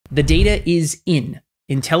The data is in.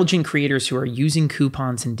 Intelligent creators who are using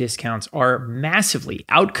coupons and discounts are massively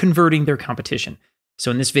out-converting their competition.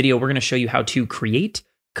 So in this video, we're going to show you how to create,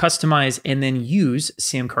 customize, and then use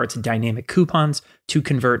SamCart's dynamic coupons to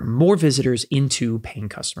convert more visitors into paying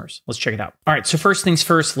customers. Let's check it out. All right, so first things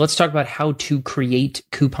first, let's talk about how to create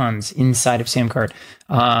coupons inside of SamCart.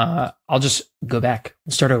 I'll just go back.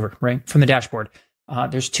 We'll start over, right? From the dashboard.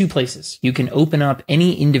 There's two places. You can open up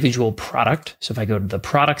any individual product. So if I go to the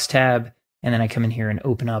products tab, and then I come in here and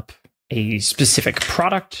open up a specific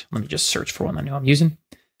product, let me just search for one I know I'm using.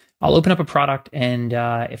 I'll open up a product, and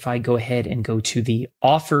if I go ahead and go to the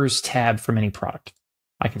offers tab from any product,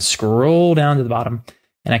 I can scroll down to the bottom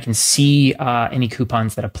and I can see any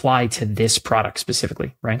coupons that apply to this product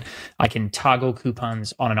specifically, right? I can toggle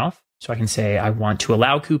coupons on and off. So I can say I want to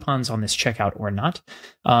allow coupons on this checkout or not.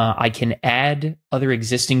 I can add other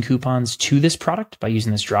existing coupons to this product by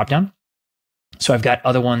using this dropdown. So I've got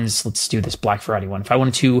other ones. Let's do this Black Friday one. If I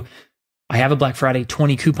wanted to, I have a Black Friday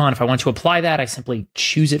 20 coupon. If I want to apply that, I simply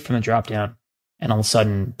choose it from the dropdown, and all of a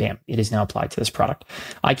sudden, bam, it is now applied to this product.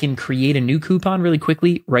 I can create a new coupon really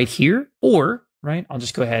quickly right here, or, right, I'll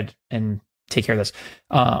just go ahead and take care of this.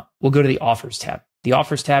 We'll go to the offers tab. The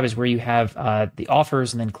offers tab is where you have the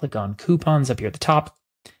offers, and then click on coupons up here at the top.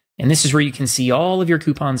 And this is where you can see all of your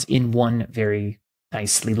coupons in one very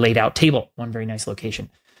nicely laid out table, one very nice location.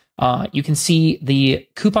 You can see the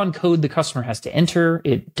coupon code the customer has to enter.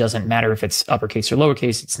 It doesn't matter if it's uppercase or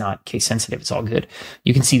lowercase. It's not case sensitive. It's all good.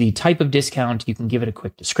 You can see the type of discount. You can give it a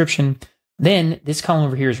quick description. Then this column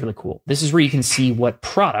over here is really cool. This is where you can see what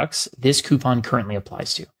products this coupon currently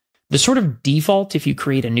applies to. The sort of default, if you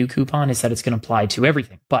create a new coupon, is that it's going to apply to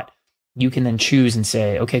everything. But you can then choose and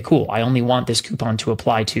say, okay, cool, I only want this coupon to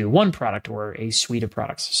apply to one product or a suite of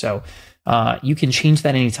products. So you can change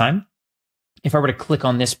that anytime. If I were to click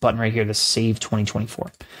on this button right here, the Save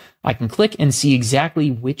 2024, I can click and see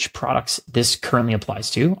exactly which products this currently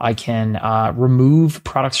applies to. I can remove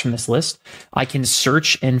products from this list. I can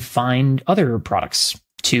search and find other products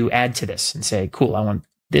to add to this and say, cool, I want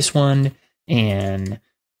this one and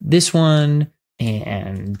this one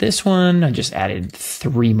and this one. I just added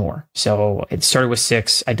 3 more. So it started with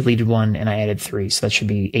 6. I deleted 1 and I added 3. So that should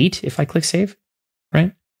be 8 if I click Save,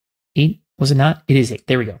 right? 8, was it not? It is 8.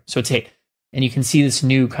 There we go. So it's 8. And you can see this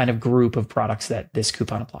new kind of group of products that this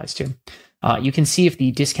coupon applies to. You can see if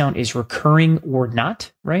the discount is recurring or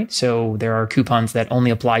not, right? So there are coupons that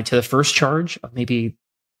only apply to the first charge. Maybe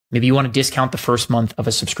you want to discount the first month of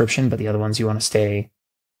a subscription, but the other ones you want to stay,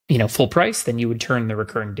 full price. Then you would turn the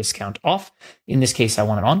recurring discount off. In this case, I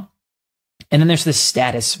want it on. And then there's the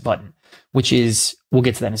status button, which is, we'll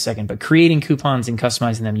get to that in a second, but creating coupons and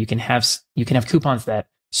customizing them, you can have coupons that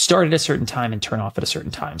start at a certain time and turn off at a certain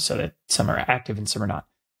time so that some are active and some are not.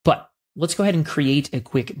 But let's go ahead and create a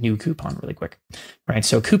quick new coupon really quick, right?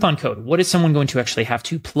 So coupon code, what is someone going to actually have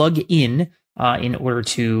to plug in order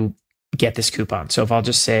to get this coupon? So if I'll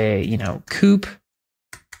just say, coop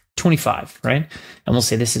 25, right? And we'll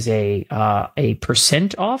say this is a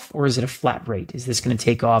 % off, or is it a flat rate? Is this going to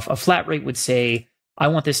take off? A flat rate would say, I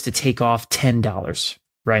want this to take off $10,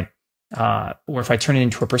 right? Or if I turn it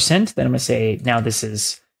into a percent, then I'm going to say, now this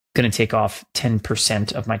is going to take off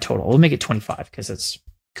 10% of my total. We'll make it 25 because it's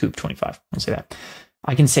Coop 25. I'll say that.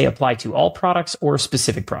 I can say apply to all products or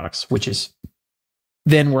specific products, which is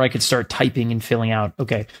then where I could start typing and filling out,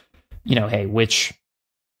 okay, hey, which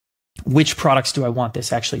products do I want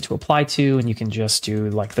this actually to apply to? And you can just do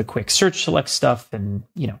like the quick search select stuff and,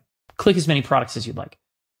 click as many products as you'd like.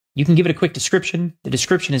 You can give it a quick description. The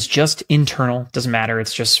description is just internal. Doesn't matter.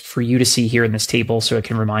 It's just for you to see here in this table so it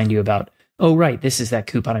can remind you about, oh, right, this is that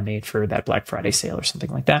coupon I made for that Black Friday sale or something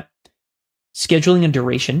like that. Scheduling a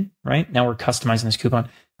duration, right? Now we're customizing this coupon,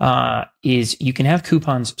 is you can have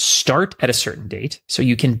coupons start at a certain date. So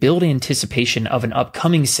you can build anticipation of an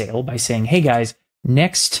upcoming sale by saying, hey, guys,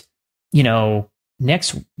 next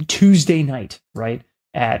Tuesday night, right,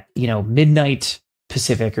 at, midnight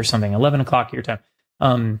Pacific or something, 11 o'clock your time.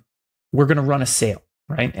 We're going to run a sale,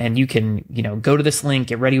 right? And you can, go to this link,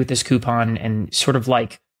 get ready with this coupon, and sort of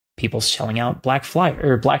like people selling out Black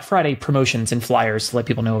Friday promotions and flyers to let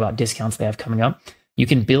people know about discounts they have coming up. You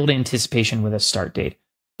can build anticipation with a start date,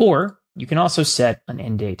 or you can also set an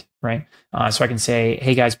end date, right? So I can say,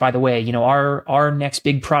 hey guys, by the way, our next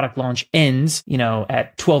big product launch ends,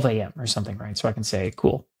 at 12 a.m. or something, right? So I can say,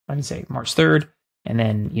 cool. I can say March 3rd, and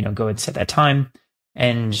then, go ahead and set that time.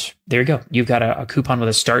 And there you go. You've got a coupon with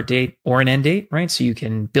a start date or an end date, right? So you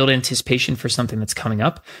can build anticipation for something that's coming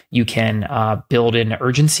up. You can build in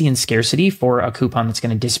urgency and scarcity for a coupon that's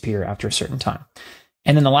going to disappear after a certain time.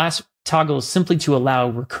 And then the last toggle is simply to allow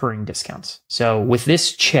recurring discounts. So with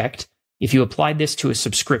this checked, if you applied this to a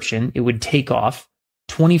subscription, it would take off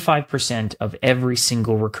 25% of every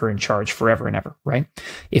single recurring charge forever and ever, right?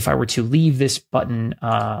 If I were to leave this button,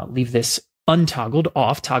 leave this untoggled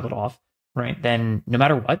off, toggled off, right, then no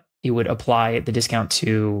matter what, it would apply the discount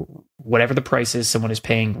to whatever the price is someone is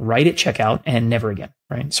paying right at checkout and never again,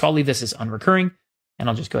 right? So I'll leave this as unrecurring, and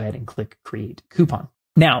I'll just go ahead and click Create Coupon.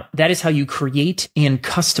 Now, that is how you create and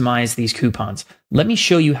customize these coupons. Let me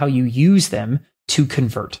show you how you use them to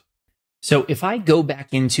convert. So if I go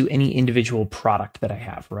back into any individual product that I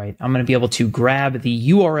have, right, I'm going to be able to grab the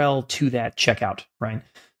URL to that checkout, right?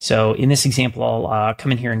 So in this example, I'll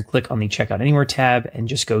come in here and click on the Checkout Anywhere tab and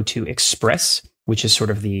just go to Express, which is sort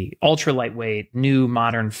of the ultra lightweight, new,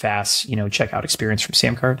 modern, fast, checkout experience from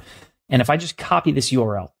SamCart. And if I just copy this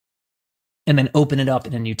URL and then open it up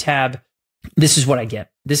in a new tab, this is what I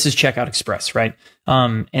get. This is Checkout Express, right?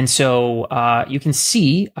 And so you can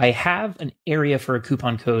see I have an area for a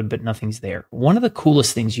coupon code, but nothing's there. One of the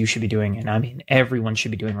coolest things you should be doing, and I mean everyone should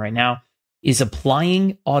be doing right now, is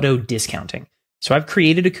applying auto discounting. So I've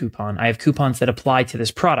created a coupon. I have coupons that apply to this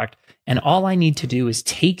product, and all I need to do is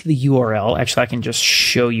take the URL. Actually, I can just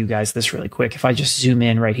show you guys this really quick. If I just zoom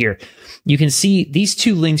in right here, you can see these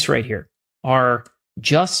two links right here are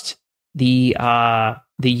just the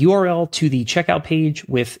URL to the checkout page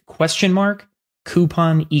with question mark,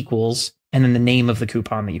 coupon equals, and then the name of the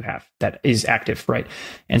coupon that you have that is active, right?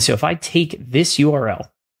 And so if I take this URL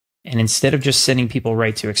and instead of just sending people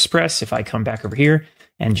right to Express, if I come back over here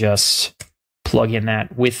and just plug in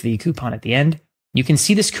that with the coupon at the end, you can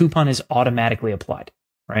see this coupon is automatically applied,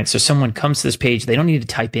 right? So someone comes to this page, they don't need to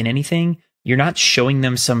type in anything. You're not showing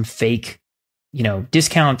them some fake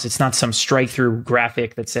discounts. It's not some strike through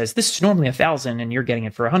graphic that says this is normally 1,000 and you're getting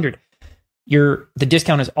it for 100. The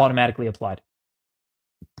discount is automatically applied.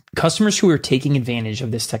 Customers who are taking advantage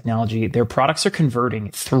of this technology, their products are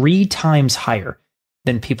converting 3 times higher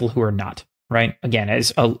than people who are not, right? Again,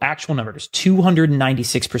 as an actual number, it's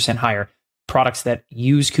 296% higher products that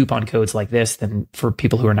use coupon codes like this than for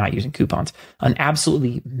people who are not using coupons. An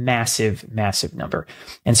absolutely massive, massive number.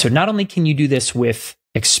 And so not only can you do this with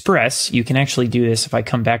Express, you can actually do this. If I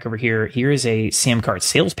come back over here, here is a SamCart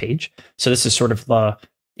sales page. So this is sort of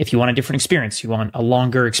if you want a different experience, you want a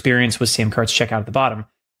longer experience with SamCart's checkout at the bottom,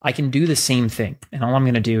 I can do the same thing. And all I'm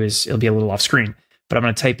going to do is, it'll be a little off screen, but I'm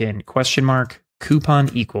going to type in question mark, coupon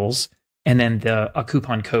equals, and then a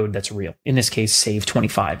coupon code that's real. In this case, save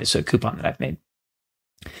 25 is a coupon that I've made.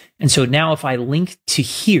 And so now if I link to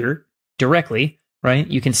here directly, right,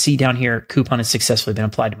 you can see down here, coupon has successfully been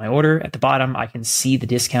applied to my order. At the bottom, I can see the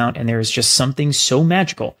discount, and there is just something so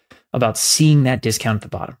magical about seeing that discount at the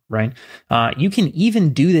bottom, right? You can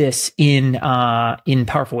even do this in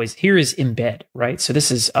powerful ways. Here is embed, right? So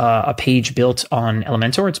this is a page built on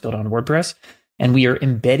Elementor. It's built on WordPress, and we are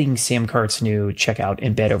embedding SamCart's new checkout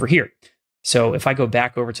embed over here. So if I go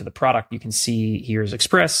back over to the product, you can see here's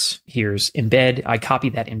Express, here's embed. I copy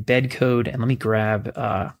that embed code, and let me grab,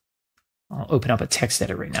 I'll open up a text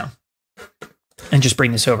edit right now and just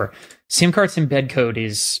bring this over. SamCart's embed code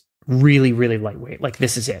is really, really lightweight. Like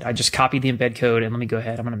this is it. I just copied the embed code, and let me go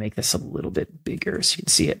ahead. I'm going to make this a little bit bigger so you can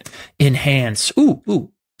see it. Enhance.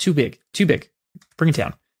 Ooh, too big. Bring it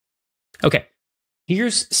down. Okay.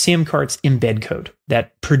 Here's SamCart's embed code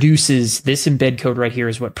that produces this embed code right here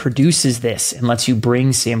is what produces this and lets you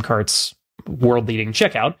bring SamCart's world-leading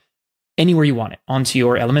checkout anywhere you want it, onto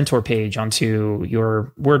your Elementor page, onto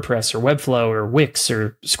your WordPress or Webflow or Wix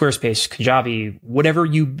or Squarespace, Kajabi, whatever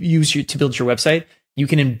you use to build your website. You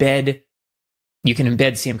can embed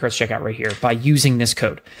SamCart's checkout right here by using this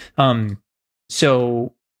code.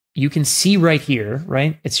 So you can see right here,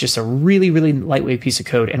 right? It's just a really, really lightweight piece of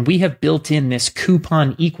code. And we have built in this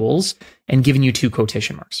coupon equals and given you 2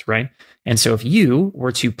 quotation marks, right? And so if you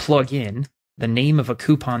were to plug in the name of a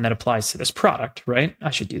coupon that applies to this product, right? I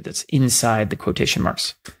should do this inside the quotation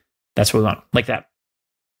marks. That's what we want, like that.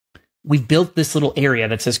 We've built this little area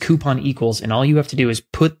that says coupon equals, and all you have to do is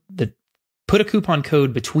put a coupon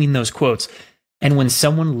code between those quotes. And when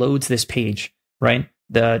someone loads this page, right,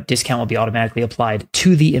 the discount will be automatically applied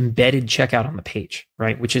to the embedded checkout on the page,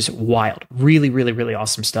 right? Which is wild. Really, really, really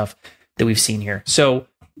awesome stuff that we've seen here. So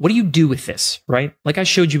what do you do with this, right? Like I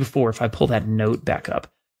showed you before, if I pull that note back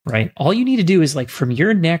up, right? All you need to do is like from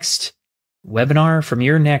your next webinar, from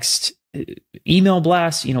your next email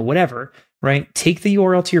blast, whatever, right? Take the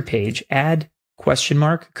URL to your page, add question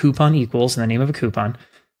mark, coupon equals, and the name of a coupon,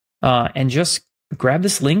 and just grab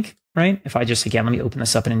this link, right? If I just, again, let me open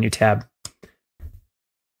this up in a new tab.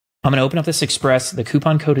 I'm going to open up this Express. The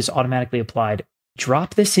coupon code is automatically applied.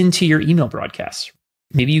 Drop this into your email broadcast.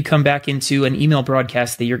 maybe you come back into an email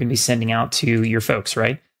broadcast that you're going to be sending out to your folks,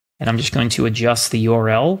 right? And I'm just going to adjust the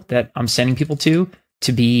URL that I'm sending people to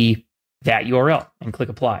be that URL and click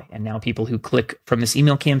apply. And now people who click from this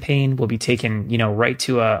email campaign will be taken, right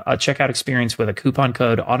to a checkout experience with a coupon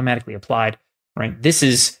code automatically applied, right? This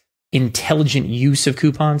is intelligent use of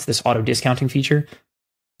coupons, this auto discounting feature.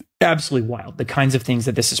 Absolutely wild. The kinds of things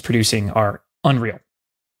that this is producing are unreal.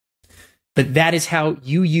 But that is how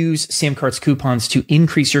you use SamCart's coupons to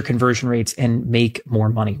increase your conversion rates and make more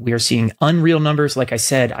money. We are seeing unreal numbers. Like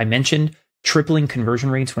I mentioned, tripling conversion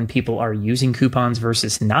rates when people are using coupons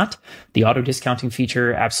versus not. The auto discounting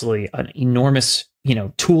feature, absolutely an enormous,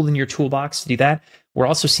 tool in your toolbox to do that. We're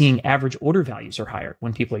also seeing average order values are higher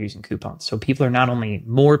when people are using coupons. So people are not only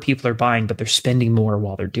more people are buying, but they're spending more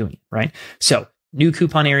while they're doing it, right? So new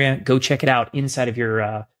coupon area, go check it out inside of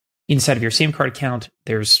your SamCart account.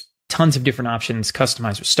 There's tons of different options,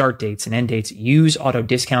 customized with start dates and end dates. Use auto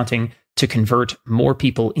discounting to convert more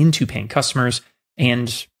people into paying customers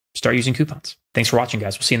and start using coupons. Thanks for watching,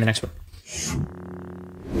 guys. We'll see you in the next one.